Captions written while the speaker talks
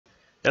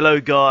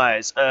Hello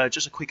guys,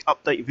 just a quick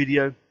update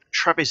video.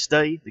 Travis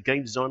Day, the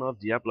game designer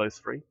of Diablo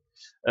 3,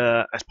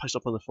 has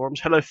posted up on the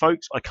forums. Hello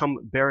folks, I come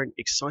bearing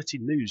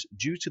exciting news.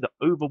 Due to the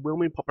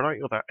overwhelming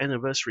popularity of our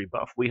anniversary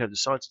buff, we have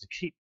decided to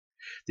keep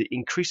the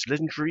increased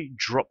legendary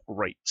drop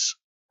rates.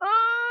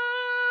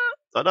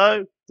 I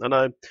know.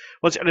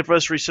 Once the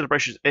anniversary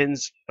celebration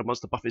ends and once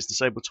the buff is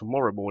disabled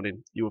tomorrow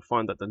morning, you will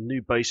find that the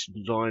new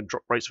baseline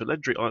drop rates for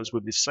legendary items will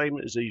be the same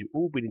as you've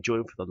all been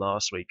enjoying for the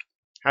last week.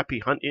 Happy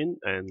hunting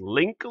and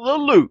link the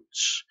loot.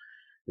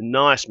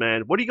 Nice,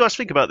 man. What do you guys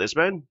think about this,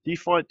 man? Do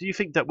you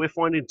think that we're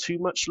finding too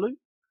much loot?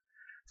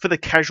 For the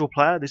casual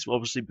player, this will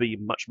obviously be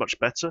much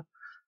better.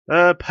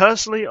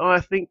 Personally,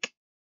 I think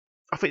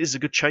this is a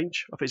good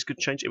change. I think it's a good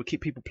change. It will keep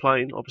people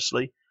playing,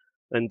 obviously,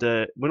 and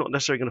we're not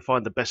necessarily going to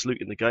find the best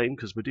loot in the game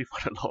because we do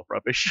find a lot of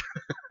rubbish.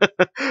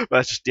 But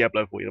that's just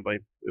Diablo for you,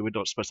 mate. We're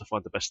not supposed to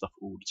find the best stuff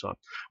all the time.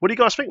 What do you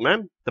guys think,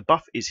 man? The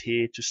buff is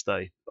here to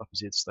stay. The buff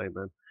is here to stay,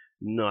 man.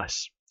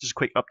 Nice. Just a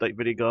quick update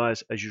video,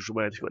 guys. As usual,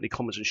 man. If you've got any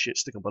comments and shit,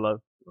 stick them below.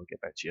 I'll get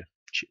back to you.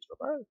 Cheers,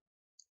 bye bye.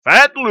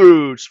 Fat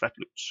loots, fat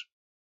loots.